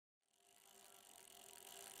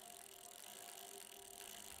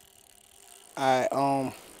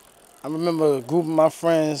I remember a group of my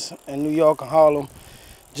friends in New York and Harlem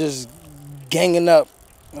just ganging up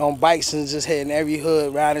on bikes and just hitting every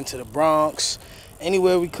hood, riding to the Bronx,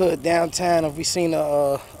 anywhere we could downtown. If we seen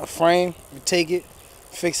a frame, we take it,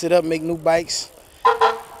 fix it up, make new bikes.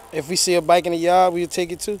 If we see a bike in the yard, we'd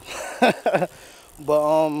take it too.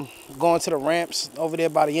 But going to the ramps over there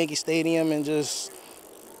by the Yankee Stadium and just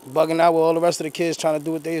bugging out with all the rest of the kids trying to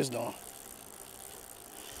do what they was doing.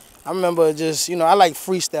 I remember just, I like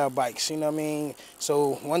freestyle bikes, you know what I mean?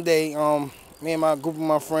 So one day, me and my group of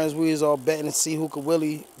my friends, we was all betting to see who could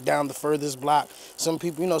wheelie down the furthest block. Some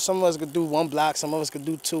people, some of us could do one block, some of us could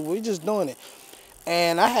do two. We just doing it.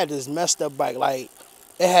 And I had this messed up bike. Like,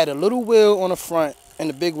 it had a little wheel on the front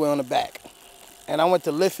and a big wheel on the back. And I went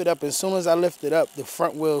to lift it up. As soon as I lifted up, the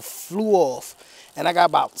front wheel flew off. And I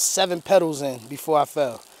got about 7 pedals in before I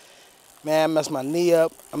fell. Man, I messed my knee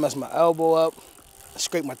up. I messed my elbow up. I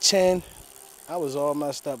scraped my chin. I was all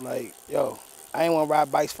messed up. Like, yo, I ain't want to ride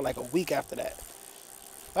bikes for like a week after that.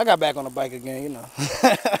 I got back on the bike again,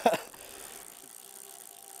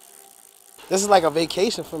 This is like a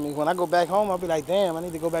vacation for me. When I go back home, I'll be like, damn, I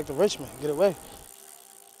need to go back to Richmond, get away.